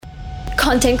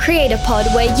Content Creator Pod,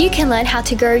 where you can learn how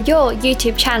to grow your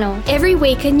YouTube channel. Every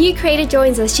week, a new creator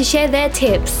joins us to share their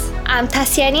tips. I'm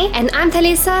Tassiani. And I'm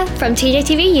Talisa from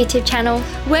TJTV YouTube channel.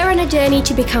 We're on a journey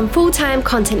to become full-time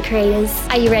content creators.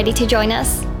 Are you ready to join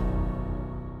us?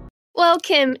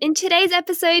 Welcome. In today's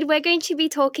episode, we're going to be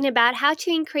talking about how to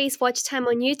increase watch time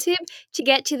on YouTube to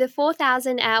get to the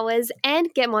 4,000 hours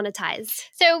and get monetized.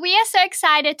 So we are so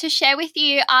excited to share with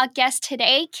you our guest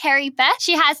today, Kari Beth.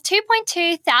 She has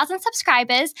 2.2 thousand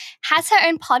subscribers, has her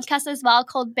own podcast as well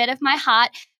called Bit of My Heart,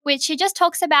 which she just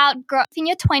talks about growth in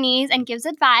your 20s and gives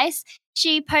advice.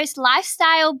 She posts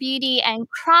lifestyle, beauty, and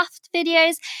craft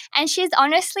videos, and she's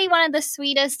honestly one of the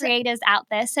sweetest creators out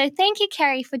there. So thank you,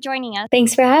 Kari, for joining us.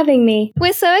 Thanks for having me.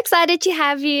 We're so excited to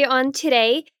have you on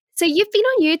today. So you've been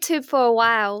on YouTube for a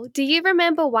while. Do you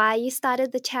remember why you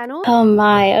started the channel? Oh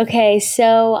my, okay.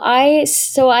 So I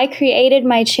created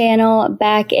my channel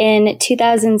back in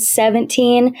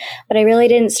 2017, but I really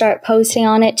didn't start posting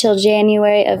on it till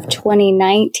January of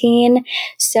 2019.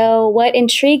 So what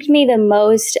intrigued me the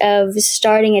most of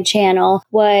starting a channel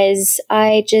was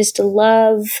I just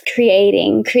love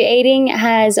creating. Creating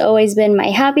has always been my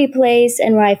happy place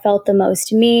and where I felt the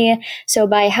most me. So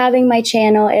by having my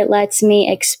channel, it lets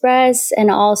me express and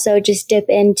also just dip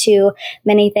into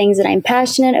many things that I'm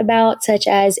passionate about, such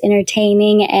as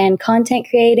entertaining and content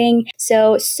creating.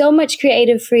 So much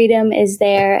creative freedom is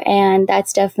there, and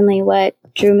that's definitely what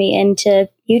drew me into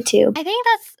YouTube. I think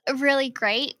that's really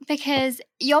great because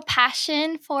your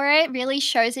passion for it really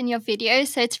shows in your videos,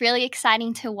 so it's really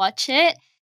exciting to watch it.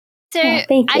 So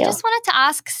thank you. I just wanted to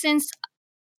ask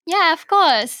yeah, of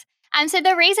course. So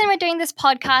the reason we're doing this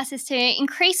podcast is to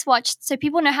increase so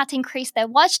people know how to increase their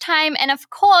watch time. And of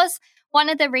course, one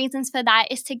of the reasons for that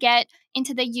is to get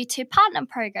into the YouTube Partner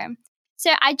Program.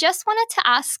 So I just wanted to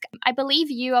ask, I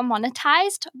believe you are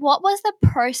monetized. What was the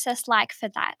process like for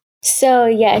that? So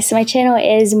yes, my channel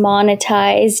is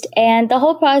monetized, and the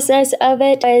whole process of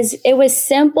it was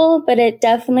simple, but it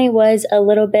definitely was a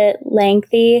little bit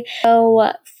lengthy.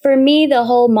 So for me, the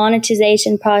whole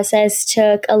monetization process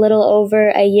took a little over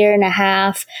a year and a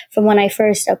half from when I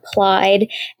first applied.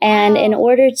 And in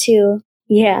order to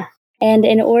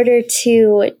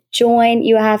join,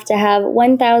 you have to have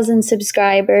 1,000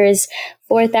 subscribers,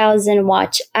 4,000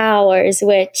 watch hours,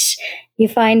 which you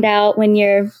find out when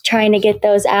you're trying to get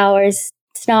those hours,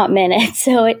 it's not minutes.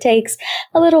 So it takes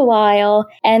a little while.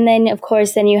 And then, of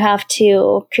course, you have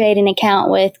to create an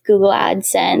account with Google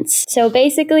AdSense. So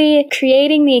basically,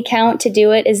 creating the account to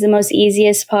do it is the most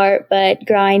easiest part, but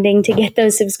grinding to get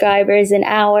those subscribers and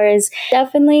hours,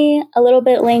 definitely a little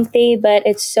bit lengthy, but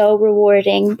it's so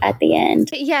rewarding at the end.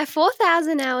 Yeah,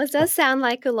 4,000 hours does sound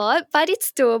like a lot, but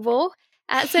it's doable.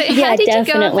 So how did you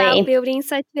go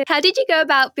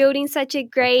about building such a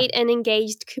great and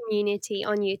engaged community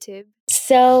on YouTube?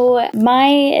 So my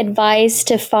advice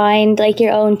to find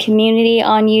your own community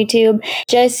on YouTube,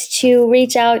 just to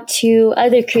reach out to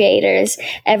other creators.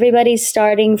 Everybody's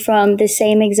starting from the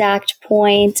same exact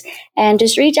point, and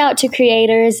just reach out to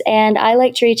creators. And I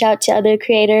like to reach out to other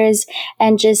creators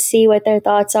and just see what their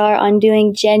thoughts are on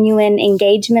doing genuine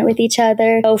engagement with each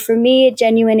other. So for me,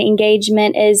 genuine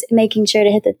engagement is making sure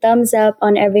to hit the thumbs up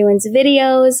on everyone's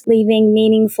videos, leaving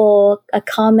a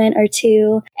comment or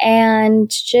two, and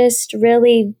just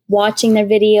really watching their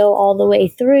video all the way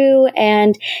through.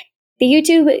 And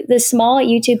the small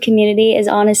YouTube community is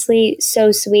honestly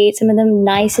so sweet. Some of the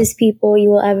nicest people you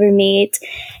will ever meet.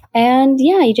 And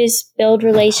yeah, you just build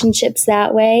relationships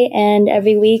that way. And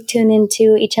every week tune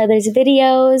into each other's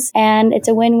videos, and it's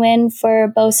a win-win for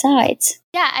both sides.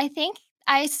 Yeah, I think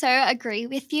I so agree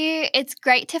with you. It's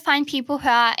great to find people who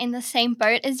are in the same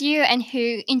boat as you and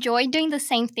who enjoy doing the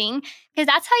same thing, because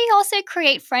that's how you also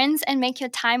create friends and make your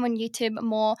time on YouTube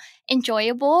more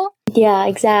enjoyable. Yeah,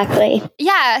 exactly.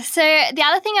 Yeah, so the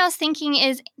other thing I was thinking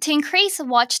is to increase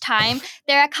watch time,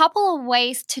 there are a couple of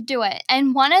ways to do it.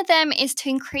 And one of them is to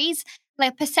increase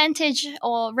percentage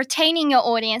or retaining your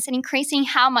audience and increasing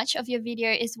how much of your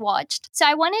video is watched. So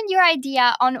I wanted your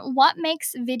idea on what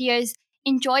makes videos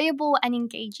enjoyable and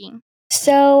engaging.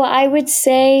 So I would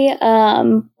say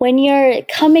when you're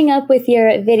coming up with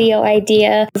your video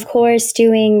idea, of course,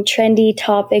 doing trendy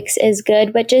topics is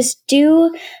good, but just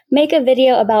make a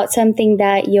video about something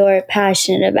that you're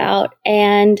passionate about,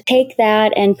 and take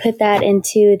that and put that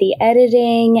into the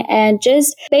editing, and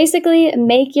just basically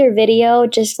make your video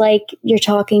just like you're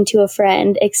talking to a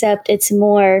friend, except it's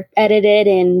more edited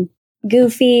and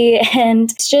goofy,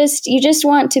 and you just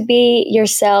want to be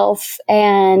yourself,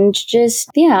 and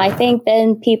I think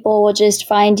then people will just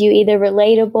find you either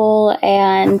relatable,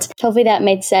 and hopefully that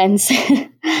made sense.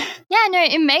 Yeah, no,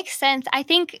 it makes sense. I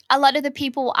think a lot of the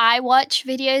people I watch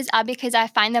videos are because I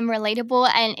find them relatable,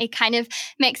 and it kind of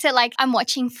makes it like I'm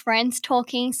watching friends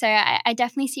talking. So I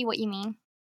definitely see what you mean.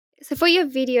 So for your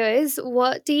videos,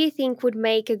 what do you think would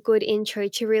make a good intro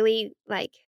to really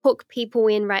like hook people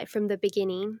in right from the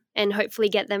beginning and hopefully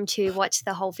get them to watch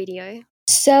the whole video?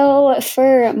 So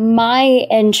for my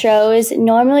intros,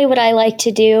 normally what I like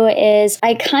to do is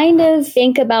I kind of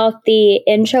think about the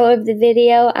intro of the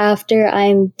video after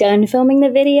I'm done filming the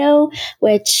video,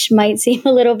 which might seem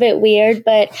a little bit weird,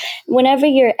 but whenever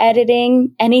you're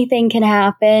editing, anything can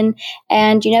happen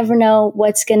and you never know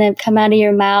what's going to come out of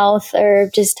your mouth or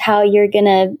just how you're going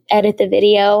to edit the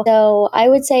video. So I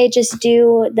would say just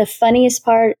do the funniest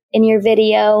part in your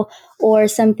video or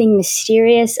something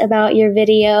mysterious about your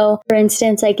video. For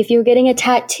instance, like if you were getting a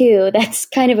tattoo, that's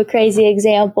kind of a crazy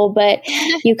example, but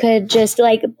you could just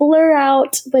like blur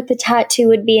out what the tattoo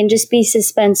would be and just be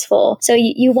suspenseful. So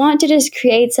you want to just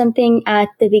create something at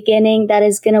the beginning that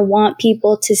is going to want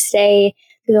people to stay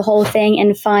through the whole thing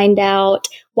and find out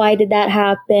why did that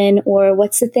happen or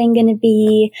what's the thing going to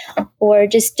be, or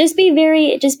just be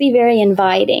very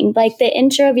inviting. Like the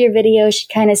intro of your video should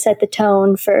kind of set the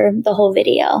tone for the whole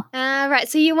video. Right.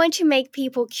 So you want to make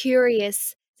people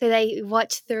curious so they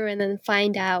watch through and then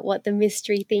find out what the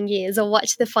mystery thing is or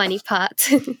watch the funny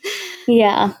parts.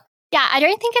 Yeah. Yeah, I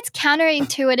don't think it's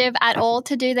counterintuitive at all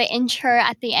to do the intro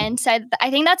at the end. So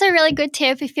I think that's a really good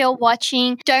tip if you're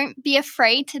watching. Don't be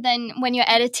afraid to then, when you're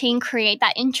editing, create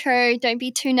that intro. Don't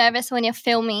be too nervous when you're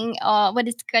filming or what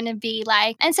it's going to be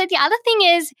like. And so the other thing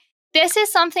is, this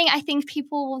is something I think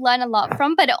people will learn a lot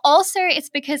from, but also it's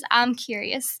because I'm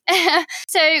curious.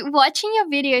 So watching your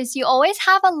videos, you always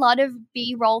have a lot of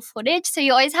B-roll footage. So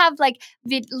you always have like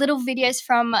little videos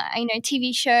from,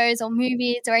 TV shows or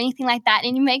movies or anything like that.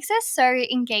 And it makes it so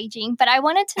engaging. But I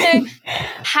wanted to know,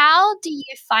 how do you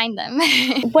find them?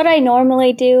 What I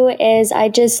normally do is I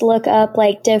just look up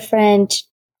like different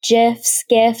GIFs.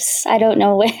 I don't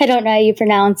know how you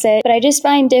pronounce it, but I just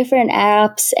find different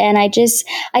apps and I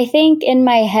think in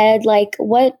my head, like,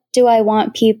 what do I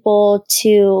want people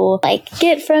to like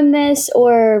get from this,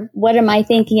 or what am I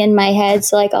thinking in my head?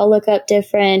 So like I'll look up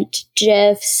different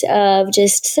GIFs of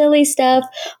just silly stuff,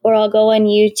 or I'll go on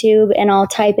YouTube and I'll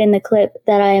type in the clip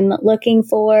that I'm looking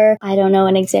for. I don't know,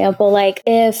 an example, like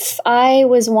if I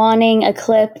was wanting a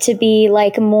clip to be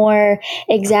like more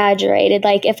exaggerated,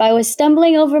 like if I was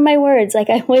stumbling over my words like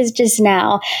I was just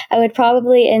now, I would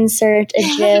probably insert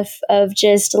a GIF of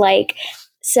just like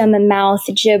some mouth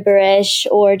gibberish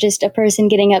or just a person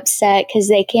getting upset because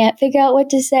they can't figure out what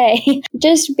to say.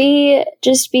 just be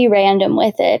random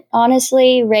with it.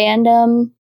 Honestly,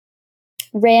 random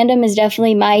is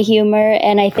definitely my humor,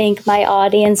 and I think my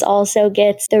audience also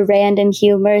gets the random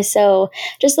humor. So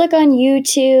just look on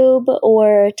YouTube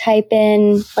or type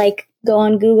in like go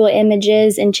on Google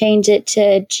Images and change it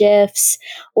to GIFs,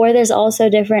 or there's also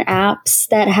different apps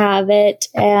that have it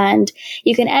and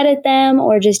you can edit them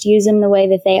or just use them the way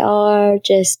that they are.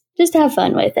 Just have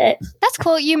fun with it. That's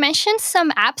cool. You mentioned some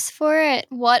apps for it.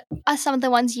 What are some of the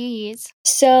ones you use?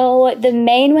 So the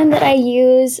main one that I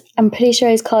use, I'm pretty sure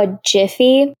is called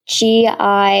Giphy,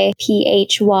 Giphy.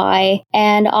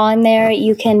 And on there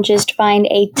you can just find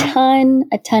a ton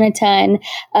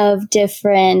of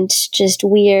different, just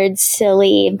weird,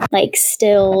 silly, like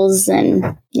stills,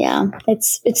 and yeah,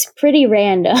 it's pretty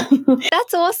random.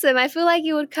 That's awesome. I feel like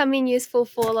it would come in useful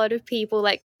for a lot of people,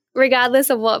 like regardless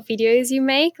of what videos you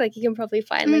make, like you can probably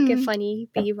find like a funny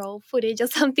B-roll footage or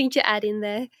something to add in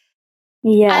there.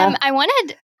 Yeah. I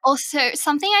wanted also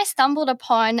something I stumbled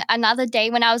upon another day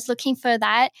when I was looking for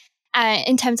that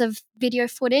in terms of video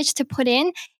footage to put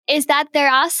in, is that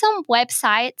there are some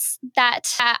websites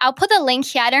that I'll put the link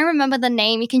here. I don't remember the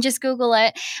name. You can just Google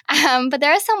it. But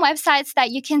there are some websites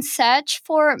that you can search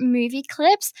for movie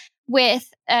clips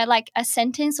with like a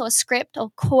sentence or script or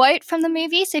quote from the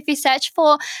movie. So if you search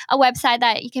for a website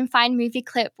that you can find movie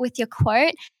clip with your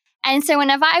quote, and so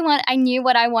whenever I knew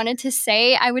what I wanted to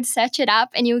say, I would search it up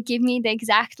and it would give me the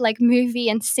exact like movie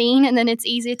and scene, and then it's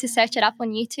easier to search it up on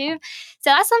YouTube. So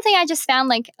that's something I just found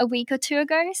like a week or two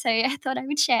ago. So I thought I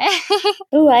would share.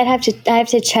 Ooh, I have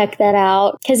to check that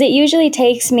out because it usually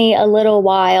takes me a little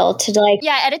while to like.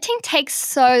 Yeah, editing takes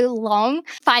so long.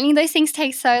 Finding those things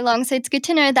takes so long. So it's good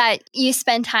to know that you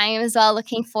spend time as well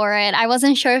looking for it. I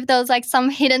wasn't sure if there was like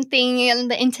some hidden thing on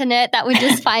the internet that would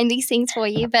just find these things for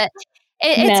you, but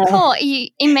it's cool.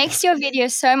 It makes your video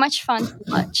so much fun to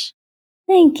watch.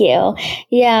 Thank you.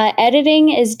 Yeah, editing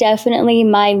is definitely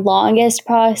my longest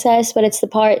process, but it's the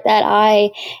part that I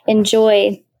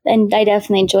enjoy, and I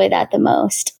definitely enjoy that the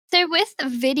most. So with the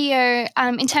video,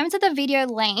 in terms of the video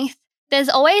length, there's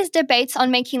always debates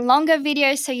on making longer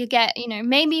videos so you get,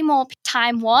 maybe more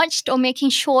time watched, or making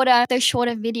those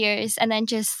shorter videos, and then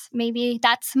just maybe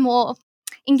that's more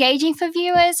engaging for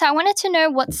viewers. So I wanted to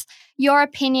know what's your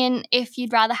opinion, if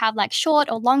you'd rather have like short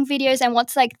or long videos, and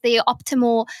what's like the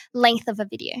optimal length of a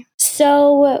video.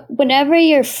 So whenever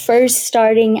you're first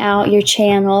starting out your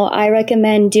channel, I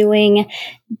recommend doing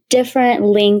different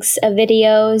lengths of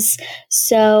videos.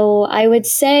 So I would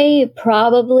say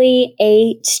probably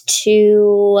 8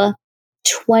 to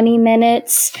 20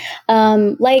 minutes.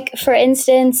 Like for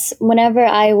instance, whenever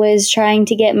I was trying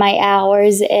to get my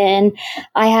hours in,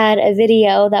 I had a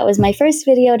video that was my first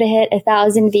video to hit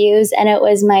 1,000 views, and it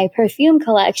was my perfume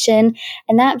collection.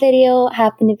 And that video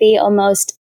happened to be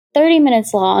almost 30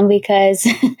 minutes long because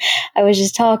I was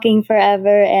just talking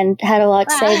forever and had a lot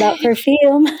to say about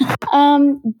perfume.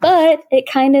 But it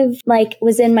kind of like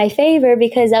was in my favor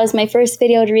because that was my first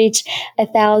video to reach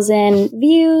 1,000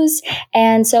 views.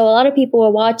 And so a lot of people were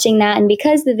watching that. And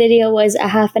because the video was a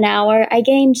half an hour, I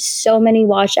gained so many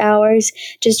watch hours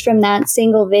just from that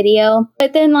single video.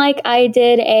 But then like I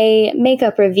did a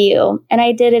makeup review, and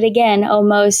I did it again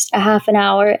almost a half an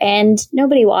hour, and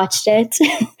nobody watched it,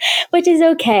 which is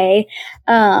okay.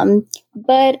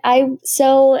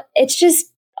 So it's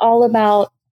just all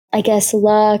about, I guess,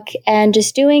 luck and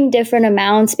just doing different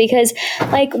amounts, because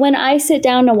like when I sit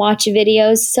down to watch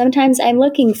videos, sometimes I'm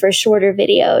looking for shorter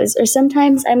videos, or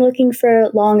sometimes I'm looking for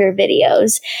longer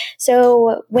videos.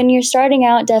 So when you're starting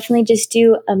out, definitely just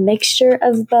do a mixture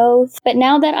of both. But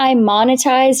now that I'm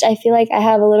monetized, I feel like I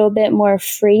have a little bit more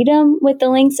freedom with the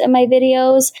lengths of my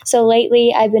videos. So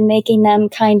lately I've been making them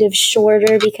kind of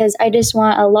shorter because I just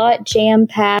want a lot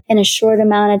jam-packed in a short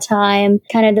amount of time,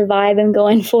 kind of the vibe I'm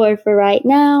going for right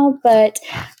now. But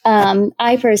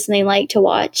I personally like to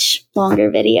watch longer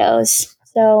videos.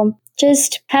 So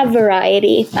just have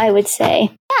variety, I would say.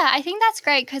 Yeah, I think that's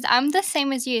great because I'm the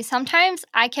same as you. Sometimes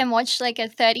I can watch like a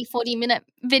 30-40 minute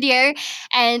video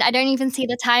and I don't even see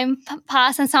the time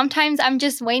pass. And sometimes I'm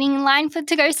just waiting in line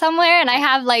to go somewhere and I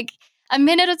have like a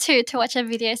minute or two to watch a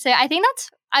video. So I think that's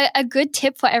a good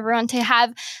tip for everyone, to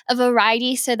have a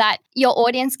variety so that your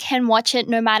audience can watch it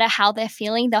no matter how they're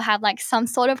feeling. They'll have like some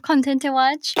sort of content to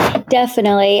watch.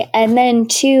 Definitely. And then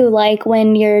too, like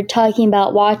when you're talking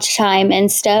about watch time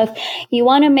and stuff, you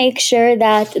want to make sure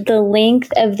that the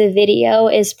length of the video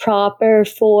is proper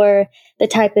for the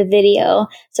type of video.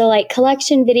 So like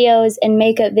collection videos and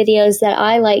makeup videos that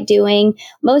I like doing,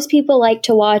 most people like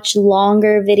to watch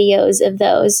longer videos of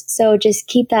those. So just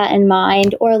keep that in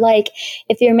mind. Or like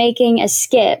if you're making a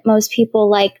skit, most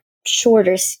people like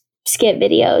shorter skit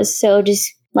videos. So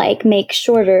just like make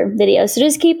shorter videos. So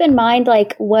just keep in mind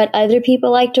like what other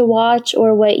people like to watch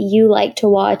or what you like to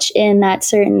watch in that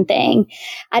certain thing.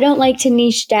 I don't like to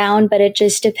niche down, but it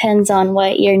just depends on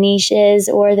what your niche is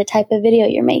or the type of video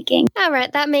you're making. All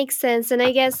right, that makes sense. And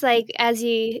I guess like as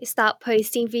you start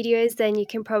posting videos, then you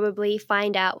can probably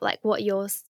find out like what your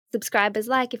subscribers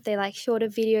like, if they like shorter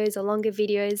videos or longer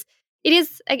videos. It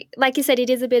is, like you said, it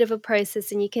is a bit of a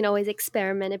process and you can always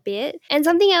experiment a bit. And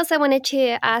something else I wanted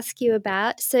to ask you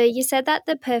about. So you said that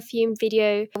the perfume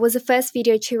video was the first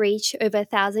video to reach over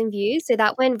 1,000 views. So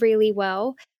that went really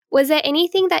well. Was there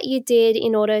anything that you did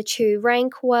in order to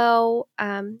rank well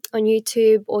on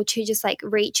YouTube or to just like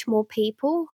reach more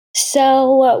people?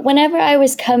 So whenever I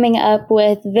was coming up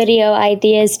with video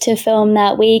ideas to film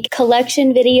that week,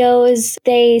 collection videos,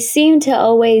 they seemed to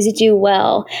always do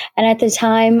well. And at the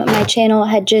time, my channel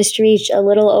had just reached a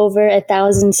little over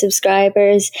 1,000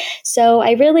 subscribers. So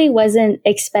I really wasn't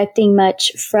expecting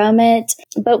much from it.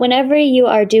 But whenever you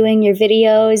are doing your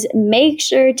videos, make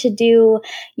sure to do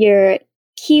your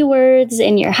keywords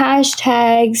and your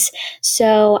hashtags.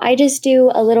 So I just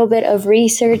do a little bit of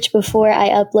research before I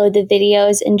upload the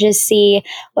videos and just see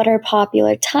what are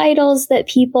popular titles that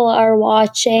people are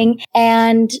watching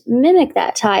and mimic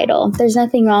that title. There's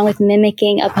nothing wrong with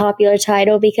mimicking a popular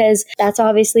title because that's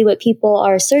obviously what people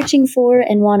are searching for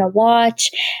and want to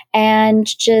watch, and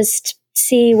just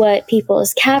see what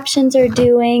people's captions are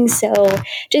doing. So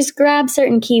just grab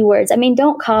certain keywords. I mean,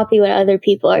 don't copy what other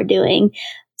people are doing.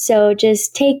 So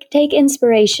just take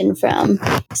inspiration from.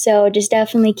 So just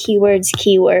definitely keywords.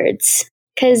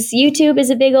 Because YouTube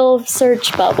is a big old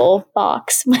search bubble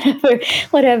box,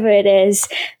 whatever it is.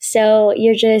 So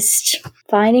you're just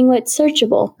finding what's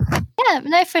searchable. Yeah,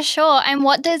 no, for sure. And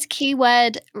what does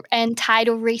keyword and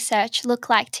title research look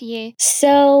like to you?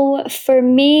 So for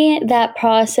me, that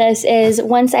process is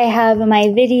once I have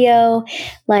my video,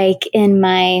 like in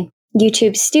my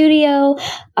YouTube studio,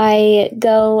 I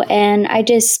go and I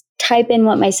just type in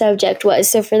what my subject was.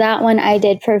 So for that one, I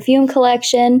did perfume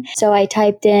collection. So I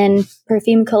typed in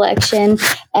perfume collection,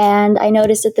 and I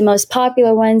noticed that the most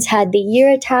popular ones had the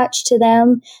year attached to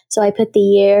them. So I put the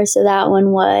year. So that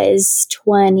one was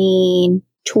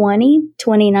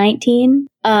 2019.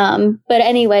 But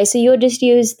anyway, so you'll just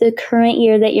use the current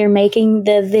year that you're making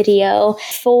the video.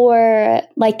 For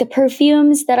like the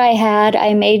perfumes that I had,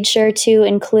 I made sure to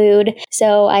include,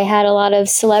 so I had a lot of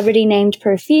celebrity named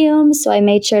perfumes. So I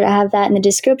made sure to have that in the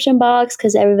description box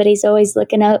because everybody's always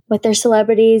looking up what their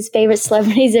favorite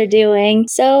celebrities are doing.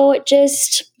 So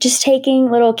just taking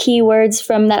little keywords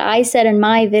from that I said in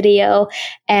my video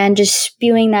and just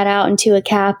spewing that out into a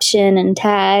caption and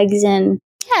tags. And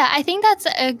yeah, I think that's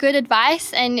a good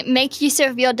advice, and make use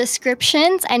of your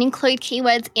descriptions and include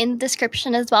keywords in the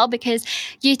description as well, because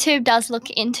YouTube does look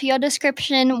into your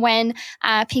description when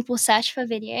people search for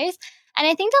videos. And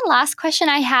I think the last question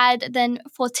I had then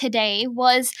for today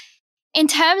was, in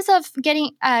terms of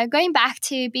going back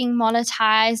to being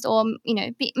monetized, or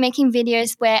making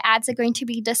videos where ads are going to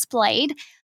be displayed,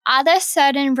 are there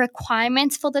certain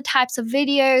requirements for the types of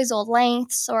videos or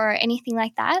lengths or anything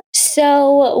like that?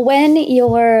 So when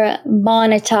you're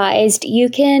monetized, you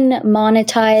can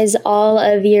monetize all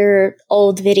of your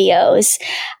old videos.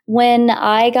 When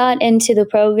I got into the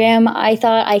program, I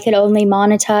thought I could only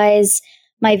monetize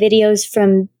my videos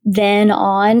from then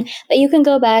on, but you can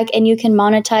go back and you can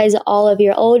monetize all of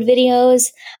your old videos,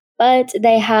 but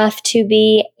they have to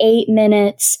be 8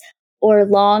 minutes or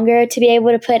longer to be able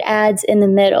to put ads in the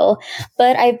middle.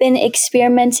 But I've been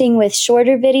experimenting with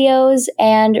shorter videos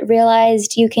and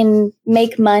realized you can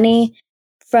make money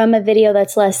from a video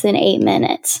that's less than 8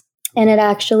 minutes. And it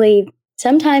actually,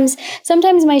 sometimes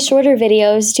my shorter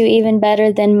videos do even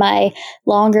better than my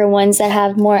longer ones that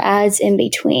have more ads in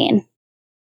between.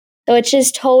 So it's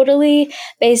just totally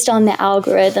based on the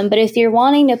algorithm. But if you're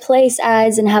wanting to place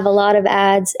ads and have a lot of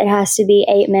ads, it has to be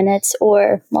 8 minutes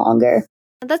or longer.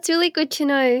 That's really good to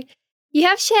know. You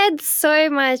have shared so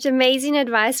much amazing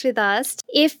advice with us.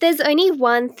 If there's only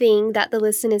one thing that the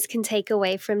listeners can take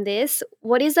away from this,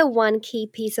 what is the one key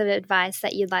piece of advice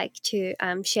that you'd like to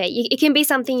share? It can be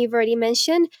something you've already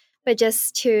mentioned, but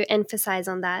just to emphasize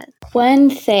on that. One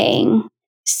thing.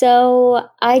 So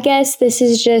I guess this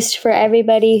is just for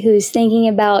everybody who's thinking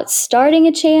about starting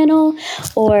a channel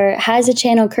or has a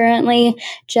channel currently.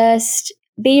 Just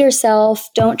be yourself.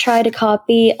 Don't try to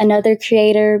copy another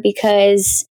creator,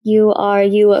 because you are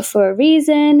you for a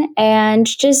reason, and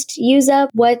just use up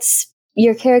what's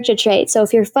your character trait. So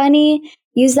if you're funny,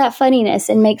 use that funniness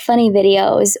and make funny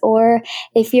videos. Or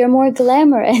if you're more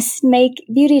glamorous, make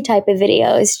beauty type of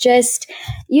videos. Just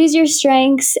use your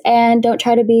strengths and don't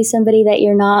try to be somebody that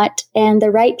you're not. And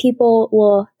the right people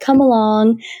will come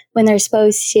along when they're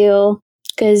supposed to,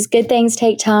 because good things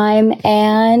take time,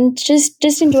 and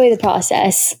just enjoy the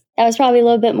process. That was probably a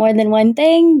little bit more than one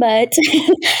thing, but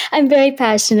I'm very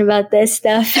passionate about this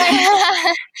stuff.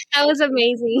 That was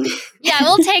amazing. Yeah,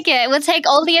 we'll take it. We'll take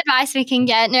all the advice we can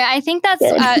get. No, I think that's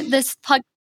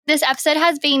this episode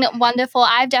has been wonderful.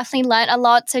 I've definitely learned a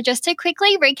lot. So just to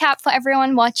quickly recap for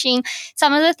everyone watching,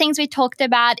 some of the things we talked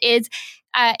about is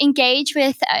engage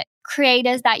with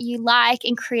creators that you like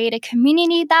and create a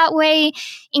community that way.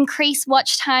 Increase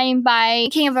watch time by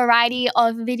making a variety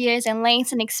of videos and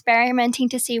lengths and experimenting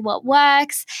to see what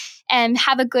works, and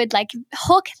have a good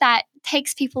hook that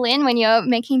takes people in when you're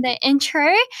making the intro.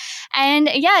 And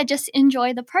yeah, just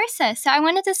enjoy the process. So I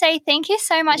wanted to say thank you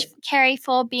so much, Kari,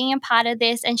 for being a part of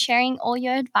this and sharing all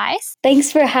your advice.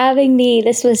 Thanks for having me.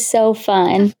 This was so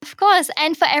fun. Of course.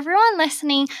 And for everyone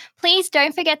listening, please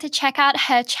don't forget to check out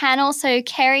her channel. So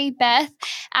Kari Beth,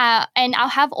 and I'll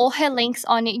have all her links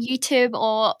on YouTube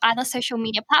or other social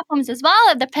media platforms as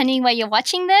well, depending where you're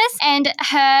watching this. And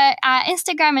her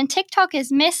Instagram and TikTok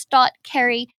is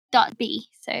miss.kari.b.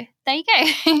 So there you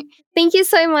go. Thank you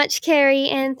so much, Kari,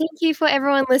 and thank you for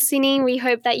everyone listening. We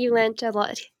hope that you learned a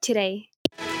lot today.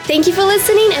 Thank you for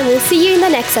listening, and we'll see you in the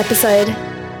next episode.